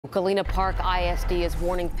Galena Park ISD is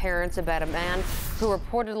warning parents about a man who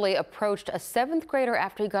reportedly approached a 7th grader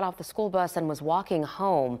after he got off the school bus and was walking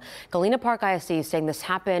home. Galena Park ISD is saying this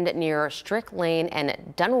happened near Strick Lane and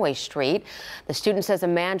Dunaway Street. The student says a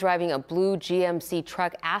man driving a blue GMC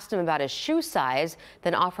truck asked him about his shoe size,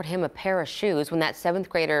 then offered him a pair of shoes. When that 7th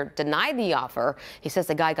grader denied the offer, he says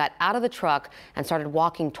the guy got out of the truck and started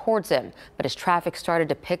walking towards him. But as traffic started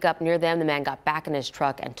to pick up near them, the man got back in his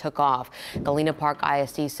truck and took off. Galena Park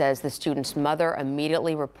ISD says the student's mother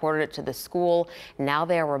immediately reported it to the school. Now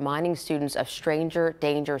they are reminding students of stranger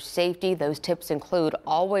danger safety. Those tips include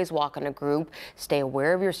always walk in a group, stay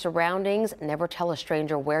aware of your surroundings, never tell a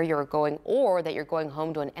stranger where you're going or that you're going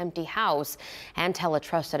home to an empty house, and tell a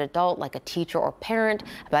trusted adult like a teacher or parent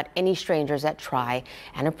about any strangers that try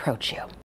and approach you.